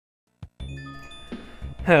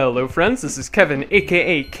Hello friends, this is Kevin,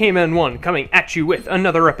 aka K-Man1, coming at you with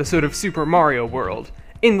another episode of Super Mario World.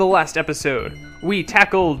 In the last episode, we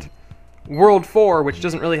tackled World 4, which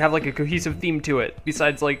doesn't really have like a cohesive theme to it,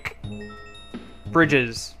 besides like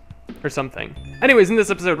bridges or something. Anyways, in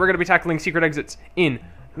this episode, we're going to be tackling secret exits in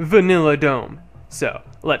Vanilla Dome. So,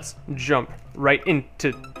 let's jump right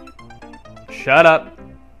into... Shut up.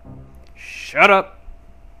 Shut up.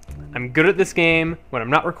 I'm good at this game. When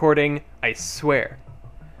I'm not recording, I swear.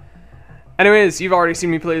 Anyways, you've already seen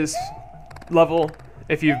me play this level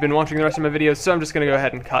if you've been watching the rest of my videos, so I'm just going to go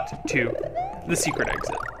ahead and cut to the secret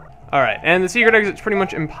exit. Alright, and the secret exit's pretty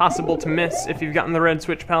much impossible to miss if you've gotten the Red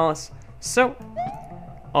Switch Palace. So,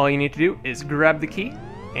 all you need to do is grab the key,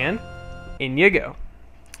 and in you go.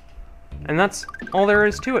 And that's all there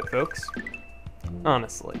is to it, folks.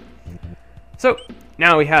 Honestly. So,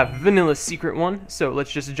 now we have Vanilla's Secret 1, so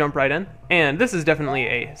let's just jump right in. And this is definitely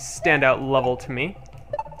a standout level to me,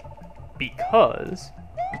 because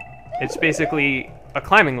it's basically a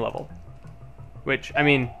climbing level. Which, I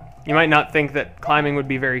mean, you might not think that climbing would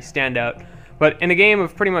be very standout, but in a game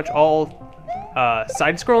of pretty much all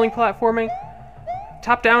side-scrolling platforming,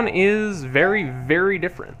 top-down is very, very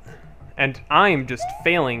different. And I'm just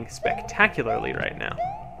failing spectacularly right now.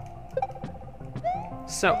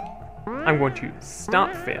 So, I'm going to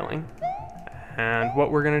stop failing, and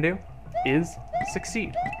what we're going to do is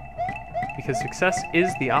succeed. Because success is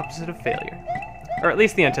the opposite of failure. Or at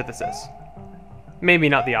least the antithesis. Maybe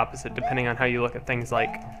not the opposite, depending on how you look at things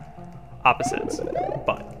like opposites.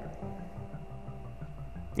 But,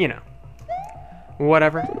 you know.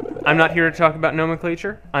 Whatever. I'm not here to talk about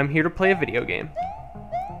nomenclature. I'm here to play a video game.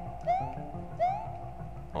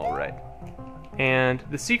 Alright. And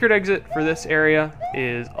the secret exit for this area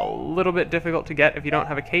is a little bit difficult to get if you don't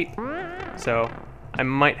have a cape. So, I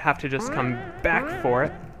might have to just come back for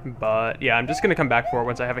it. But yeah, I'm just going to come back for it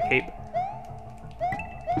once I have a cape.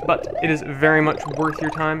 But it is very much worth your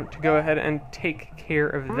time to go ahead and take care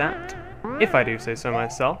of that, if I do say so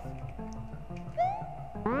myself.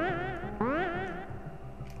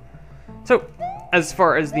 So, as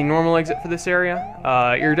far as the normal exit for this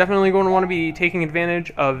area, you're definitely going to want to be taking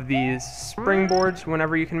advantage of these springboards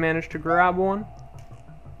whenever you can manage to grab one.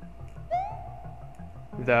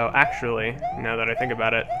 Though, actually, now that I think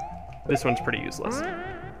about it, this one's pretty useless.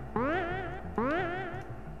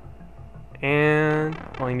 And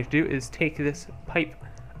all you need to do is take this pipe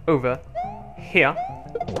over here,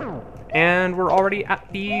 and we're already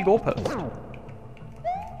at the goalpost.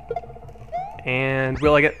 And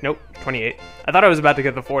will I get... Nope, 28. I thought I was about to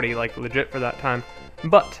get the 40, like, legit for that time.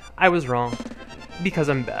 But I was wrong, because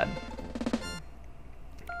I'm bad.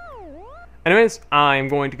 Anyways, I'm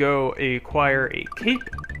going to go acquire a cape,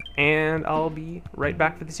 and I'll be right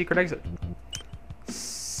back for the secret exit.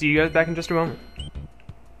 See you guys back in just a moment.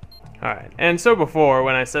 Alright, and so before,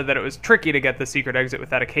 when I said that it was tricky to get the secret exit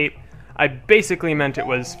without a cape, I basically meant it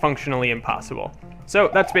was functionally impossible. So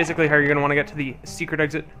that's basically how you're going to want to get to the secret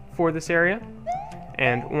exit for this area.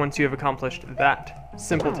 And once you have accomplished that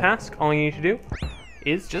simple task, all you need to do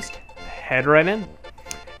is just head right in.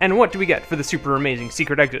 And what do we get for the super amazing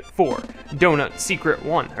secret exit for Donut Secret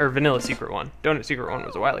 1, or Vanilla Secret 1? Donut Secret 1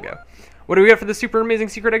 was a while ago. What do we get for the super amazing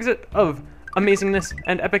secret exit of amazingness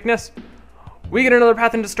and epicness? We get another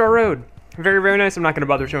path into Star Road. Very, very nice. I'm not going to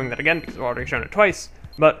bother showing that again because I've already shown it twice,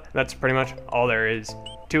 but that's pretty much all there is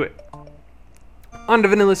to it. On to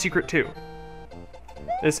Vanilla Secret 2.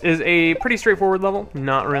 This is a pretty straightforward level.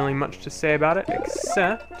 Not really much to say about it,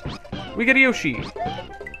 except we get a Yoshi.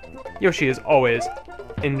 Yoshi is always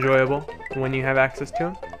enjoyable when you have access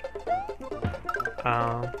to him.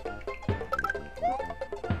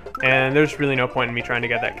 And there's really no point in me trying to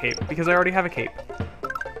get that cape because I already have a cape.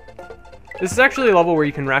 This is actually a level where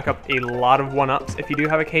you can rack up a lot of 1-ups if you do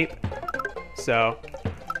have a cape. So,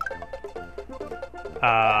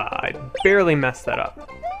 I barely messed that up.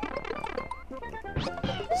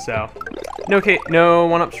 So, no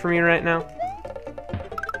 1-ups for me right now.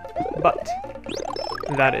 But,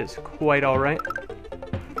 that is quite alright.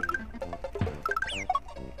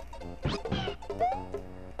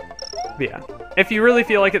 But yeah, if you really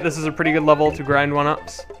feel like it, this is a pretty good level to grind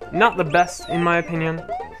 1-ups. Not the best, in my opinion,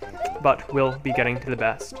 but we'll be getting to the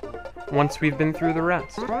best once we've been through the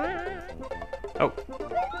rest. Oh.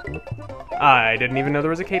 I didn't even know there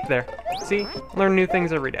was a cape there. See? Learn new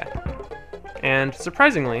things every day. And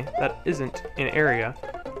surprisingly, that isn't an area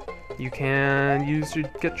you can use to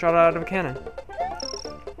get shot out of a cannon.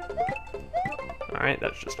 Alright,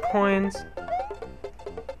 that's just coins.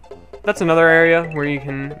 That's another area where you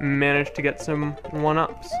can manage to get some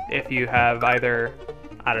 1-ups if you have either,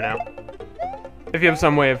 I don't know, if you have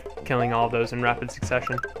some way of killing all of those in rapid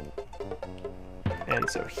succession. And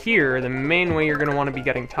so here, the main way you're going to want to be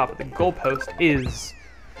getting top of the goalpost is,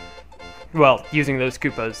 well, using those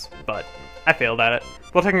Koopas, but I failed at it.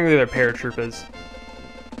 Well, technically they're paratroopers.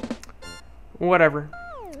 Whatever.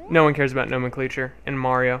 No one cares about nomenclature in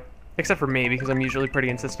Mario, except for me, because I'm usually pretty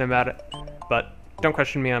insistent about it. But don't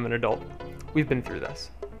question me, I'm an adult. We've been through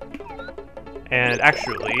this. And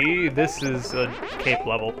actually, this is a cape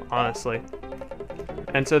level, honestly.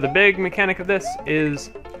 And so the big mechanic of this is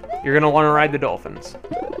you're going to want to ride the dolphins.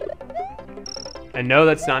 And no,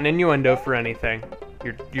 that's not an innuendo for anything.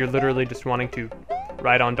 You're literally just wanting to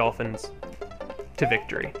ride on dolphins to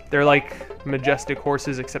victory. They're like majestic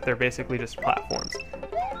horses, except they're basically just platforms.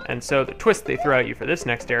 And so the twist they throw at you for this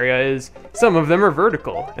next area is some of them are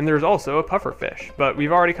vertical, and there's also a pufferfish. But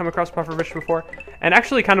we've already come across pufferfish before. And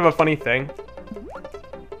actually kind of a funny thing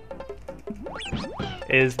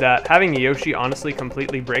is that having Yoshi honestly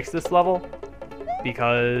completely breaks this level,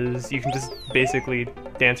 because you can just basically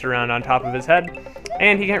dance around on top of his head,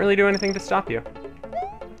 and he can't really do anything to stop you.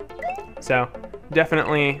 So,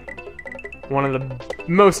 definitely one of the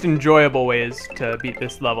most enjoyable ways to beat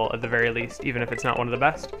this level, at the very least, even if it's not one of the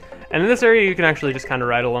best. And in this area, you can actually just kind of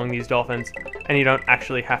ride along these dolphins, and you don't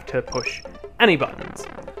actually have to push any buttons.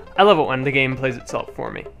 I love it when the game plays itself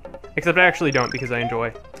for me. Except I actually don't, because I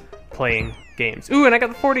enjoy playing games. Ooh, and I got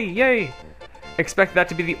the 40, yay! Expect that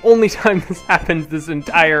to be the only time this happens this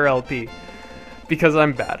entire LP, because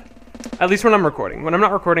I'm bad. At least when I'm recording. When I'm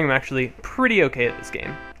not recording, I'm actually pretty okay at this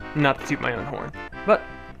game. Not to toot my own horn. But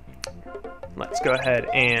let's go ahead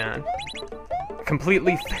and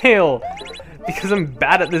completely fail, because I'm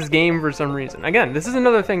bad at this game for some reason. Again, this is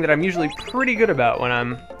another thing that I'm usually pretty good about when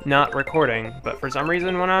I'm not recording, but for some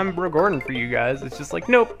reason when I'm recording for you guys, it's just like,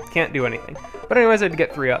 nope, can't do anything. But anyways, I had to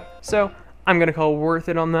get 3 up, so I'm gonna call worth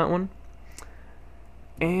it on that one.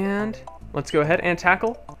 And let's go ahead and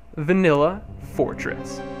tackle Vanilla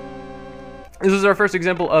Fortress. This is our first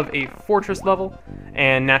example of a fortress level,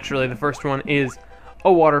 and naturally the first one is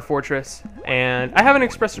a water fortress. And I haven't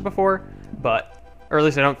expressed it before, but, or at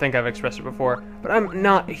least I don't think I've expressed it before, but I'm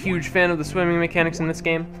not a huge fan of the swimming mechanics in this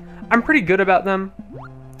game. I'm pretty good about them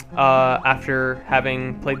after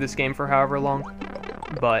having played this game for however long,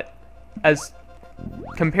 but as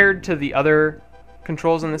compared to the other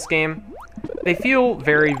controls in this game, they feel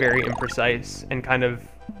very, very imprecise and kind of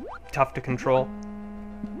tough to control.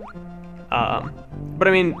 But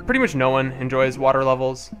I mean, pretty much no one enjoys water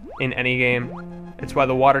levels in any game. It's why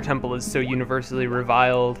the Water Temple is so universally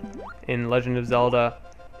reviled in Legend of Zelda,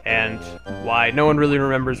 and why no one really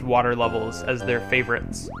remembers water levels as their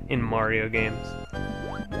favorites in Mario games.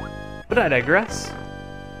 But I digress.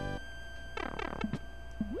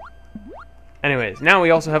 Anyways, now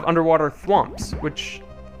we also have underwater thwomps, which,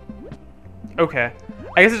 okay,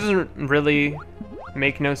 I guess it doesn't really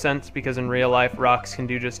make no sense, because in real life rocks can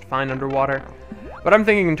do just fine underwater, but I'm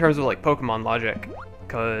thinking in terms of like Pokemon logic,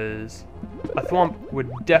 because a thwomp would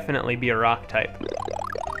definitely be a rock type,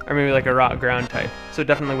 or maybe like a rock ground type, so it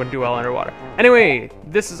definitely wouldn't do well underwater. Anyway,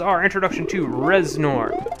 this is our introduction to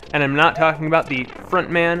Reznor, and I'm not talking about the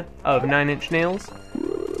frontman of Nine Inch Nails,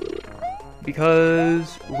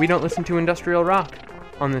 because we don't listen to industrial rock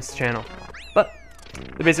on this channel. But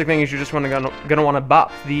the basic thing is you're just gonna want to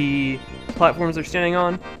bop the platforms they're standing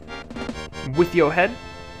on with your head,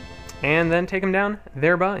 and then take them down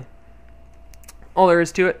thereby. All there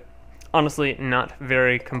is to it, honestly, not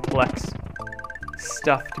very complex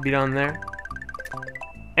stuff to be done there.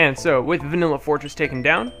 And so, with Vanilla Fortress taken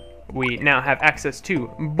down, we now have access to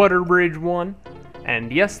Butter Bridge 1,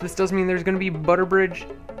 and yes, this does mean there's going to be Butter Bridge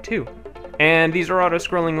 2. And these are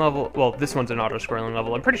auto-scrolling level, well, this one's an auto-scrolling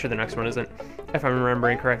level, I'm pretty sure the next one isn't, if I'm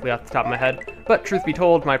remembering correctly off the top of my head. But truth be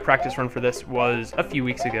told, my practice run for this was a few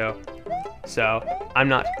weeks ago, so I'm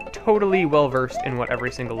not totally well-versed in what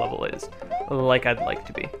every single level is, like I'd like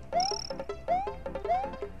to be.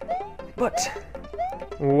 But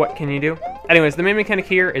what can you do? Anyways, the main mechanic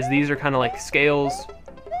here is these are kind of like scales,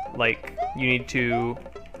 like you need to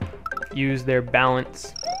use their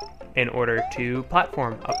balance in order to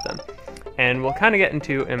platform up them. And we'll kind of get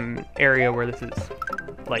into an area where this is,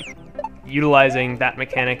 like, utilizing that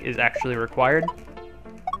mechanic is actually required.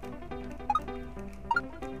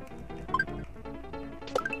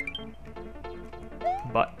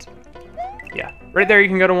 But, yeah. Right there you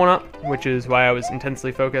can go to 1-up, which is why I was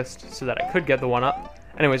intensely focused, so that I could get the 1-up.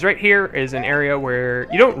 Anyways, right here is an area where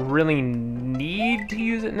you don't really need to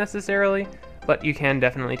use it necessarily, but you can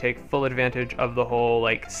definitely take full advantage of the whole,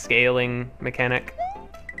 like, scaling mechanic.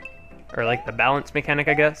 Or like the balance mechanic,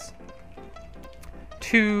 I guess,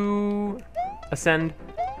 to ascend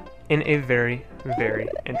in a very, very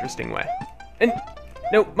interesting way. And,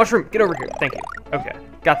 no, mushroom, get over here, thank you. Okay,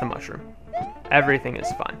 got the mushroom. Everything is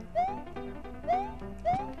fine.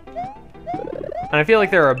 And I feel like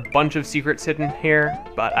there are a bunch of secrets hidden here,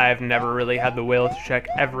 but I've never really had the will to check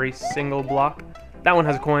every single block. That one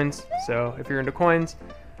has coins, so if you're into coins,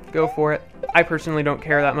 go for it. I personally don't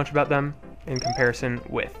care that much about them in comparison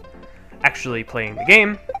with actually playing the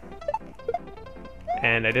game.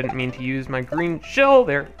 And I didn't mean to use my green shell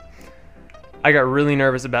there. I got really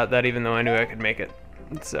nervous about that even though I knew I could make it.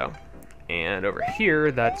 So, and over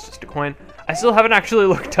here, that's just a coin. I still haven't actually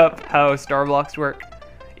looked up how star blocks work,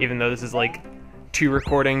 even though this is like 2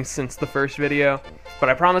 recordings since the first video, but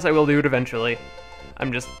I promise I will do it eventually.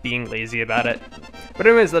 I'm just being lazy about it. But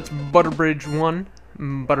anyways, that's Butterbridge 1.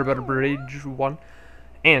 Butterbridge 1.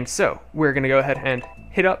 And so, we're gonna go ahead and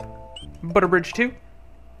hit up Butterbridge 2.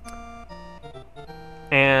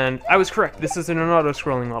 And I was correct, this isn't an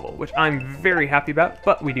auto-scrolling level, which I'm very happy about,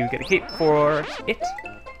 but we do get a cape for it,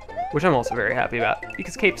 which I'm also very happy about,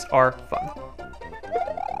 because capes are fun.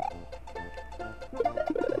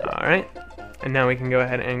 Alright. And now we can go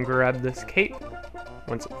ahead and grab this cape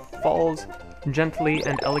once it falls gently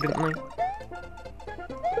and elegantly.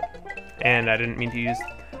 And I didn't mean to use...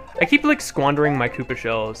 I keep like squandering my Koopa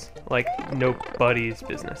shells like nobody's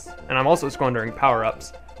business. And I'm also squandering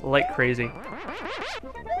power-ups like crazy.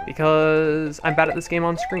 Because I'm bad at this game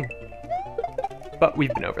on screen. But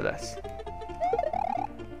we've been over this.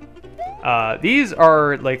 These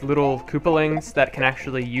are like little Koopalings that can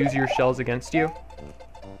actually use your shells against you.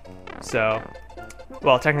 So,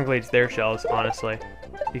 well, technically it's their shells, honestly,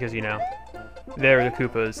 because, you know, they're the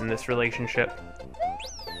Koopas in this relationship.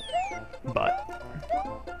 But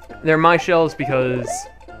they're my shells because,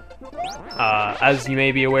 as you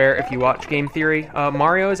may be aware if you watch Game Theory,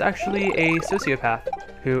 Mario is actually a sociopath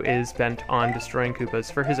who is bent on destroying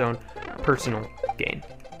Koopas for his own personal gain.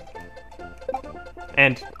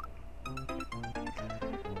 And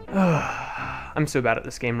I'm so bad at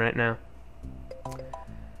this game right now.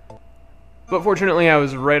 But fortunately, I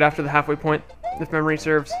was right after the halfway point, if memory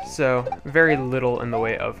serves, so very little in the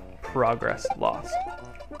way of progress lost.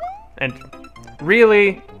 And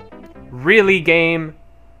really, really, game,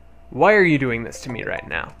 why are you doing this to me right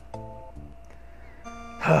now?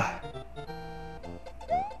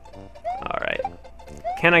 Alright.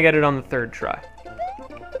 Can I get it on the 3rd try?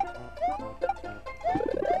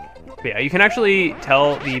 But yeah, you can actually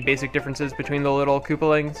tell the basic differences between the little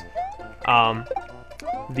Koopalings.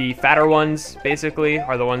 The fatter ones, basically,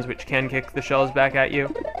 are the ones which can kick the shells back at you,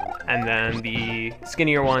 and then the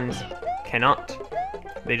skinnier ones cannot.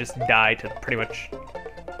 They just die to pretty much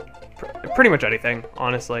anything,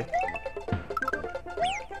 honestly.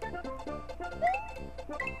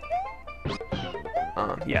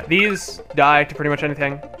 Yeah, these die to pretty much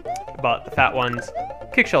anything, but the fat ones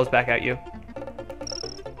kick shells back at you.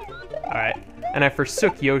 Alright, and I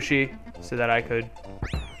forsook Yoshi so that I could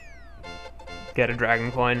get a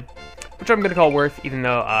dragon coin, which I'm gonna call worth, even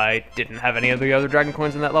though I didn't have any of the other dragon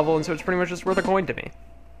coins in that level, and so it's pretty much just worth a coin to me.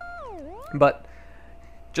 But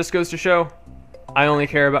just goes to show, I only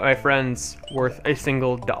care about my friends worth a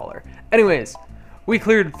single $1. Anyways, we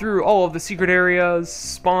cleared through all of the secret areas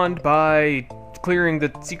spawned by clearing the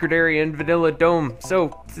secret area in Vanilla Dome.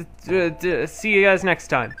 So, see you guys next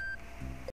time.